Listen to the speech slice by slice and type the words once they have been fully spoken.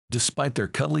Despite their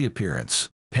cuddly appearance,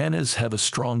 pandas have a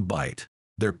strong bite.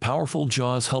 Their powerful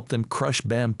jaws help them crush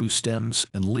bamboo stems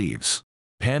and leaves.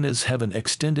 Pandas have an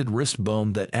extended wrist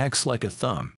bone that acts like a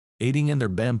thumb, aiding in their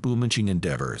bamboo munching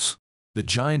endeavors. The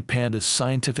giant panda's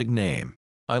scientific name,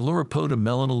 Ailuropoda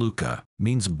melanaluca,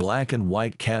 means black and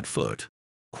white cat foot.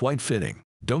 Quite fitting,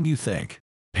 don't you think?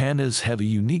 Pandas have a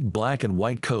unique black and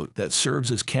white coat that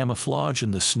serves as camouflage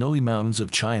in the snowy mountains of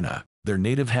China, their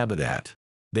native habitat.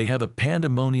 They have a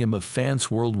pandemonium of fans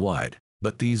worldwide,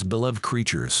 but these beloved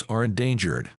creatures are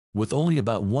endangered, with only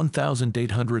about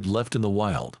 1,800 left in the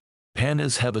wild.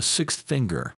 Pandas have a sixth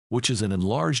finger, which is an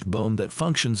enlarged bone that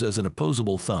functions as an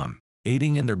opposable thumb,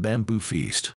 aiding in their bamboo feast.